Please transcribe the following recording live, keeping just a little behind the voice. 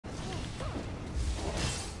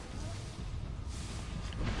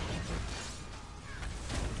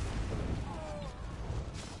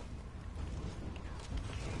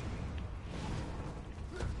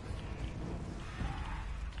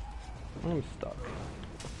I'm stuck.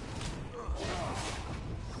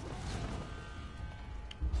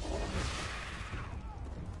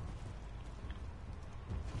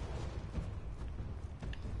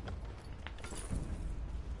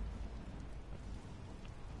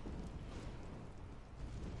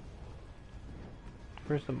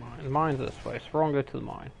 Where's the mine? The mine's this way, so we're gonna go to the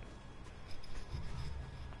mine.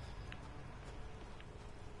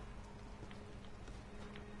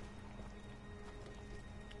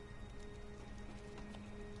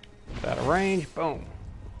 Out of range, boom.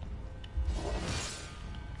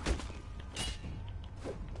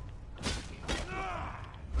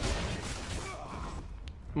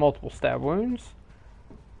 Multiple stab wounds.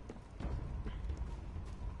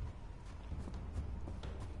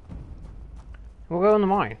 We'll go in the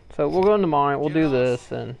mine. So we'll go in the mine, we'll do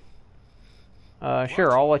this, and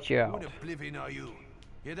sure, I'll let you out. What a blipping are you?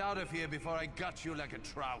 Get out of here before I gut you like a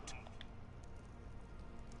trout.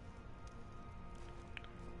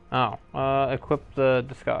 Oh, equip the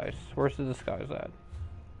disguise. Where's the disguise at?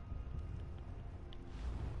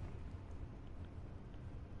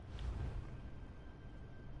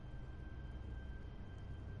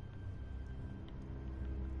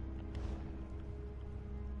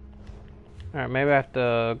 Alright, maybe I have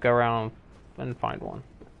to go around and find one.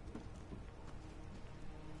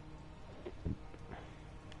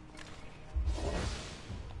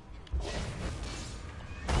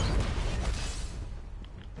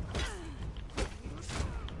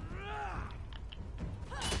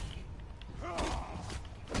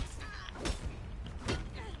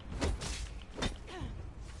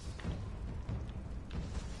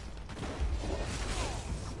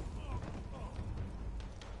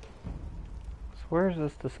 Where's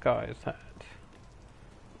this disguise at?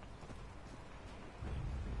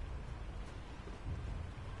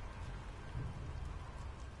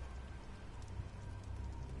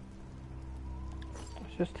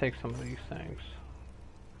 Let's just take some of these things.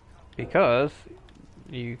 Because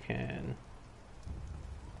you can...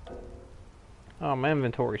 Oh, my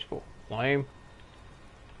inventory's full. Lame.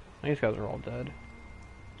 These guys are all dead.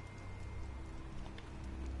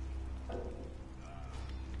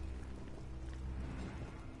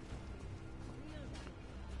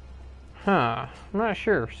 Huh, I'm not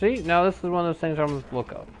sure. See, now this is one of those things I'm going to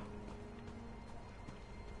look up.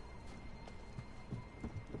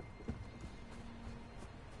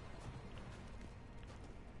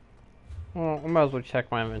 Well, I might as well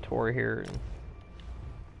check my inventory here.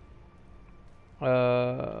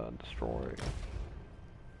 Destroy.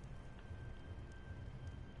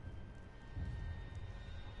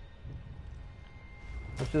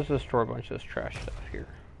 Let's just destroy a bunch of this trash stuff here.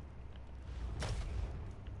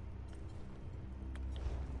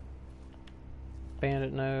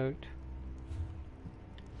 Bandit note.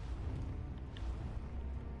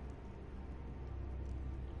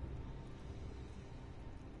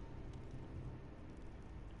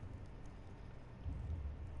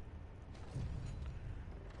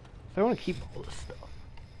 So I want to keep all this stuff.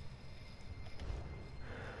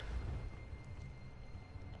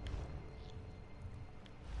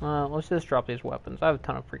 Let's just drop these weapons. I have a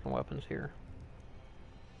ton of freaking weapons here.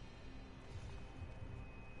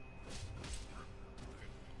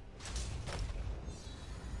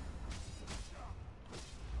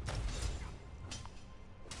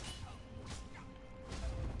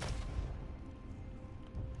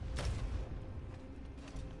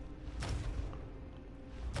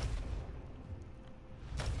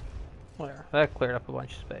 There, that cleared up a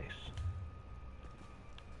bunch of space.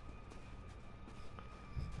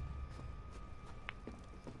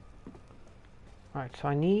 Alright, so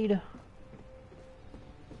I need a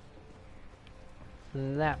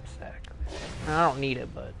knapsack. I don't need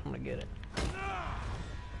it, but I'm gonna get it.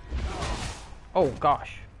 Oh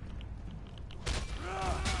gosh.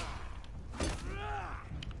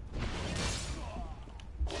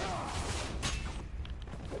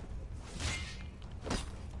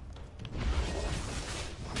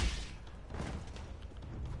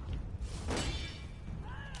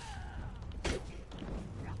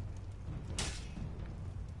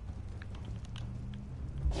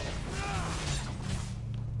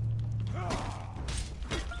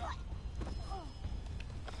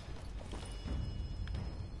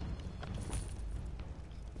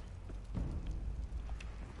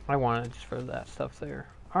 I want it just for that stuff there.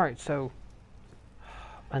 Alright, so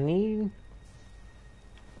I need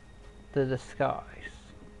the disguise.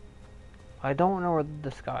 I don't know where the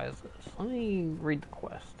disguise is. Let me read the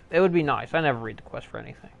quest. It would be nice. I never read the quest for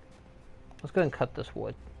anything. Let's go ahead and cut this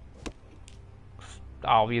wood.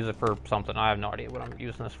 I'll use it for something. I have no idea what I'm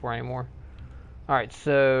using this for anymore. Alright,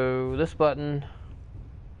 so this button.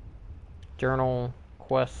 Journal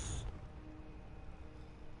quests.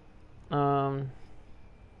 Da,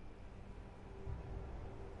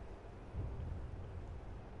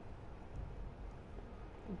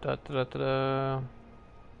 da, da, da, da.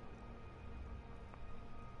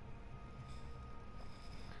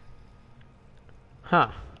 Huh.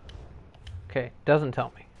 Okay, doesn't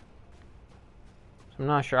tell me. So I'm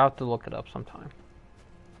not sure. I'll have to look it up sometime.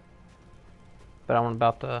 But I'm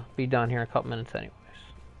about to be done here in a couple minutes anyways.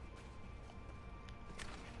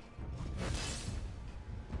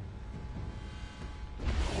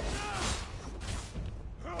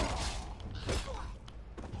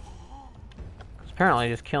 Apparently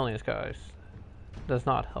just killing these guys does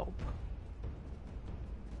not help.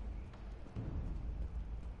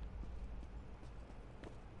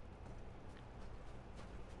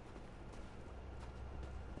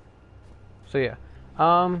 So yeah,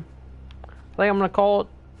 I think I'm gonna call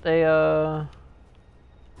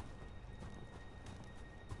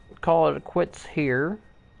it quits here.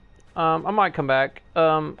 I might come back.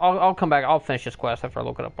 I'll come back. I'll finish this quest after I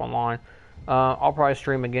look it up online. I'll probably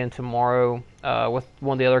stream again tomorrow with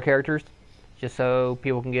one of the other characters, just so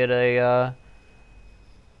people can get a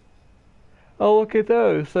look at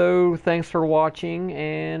those. So thanks for watching,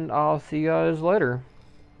 and I'll see you guys later.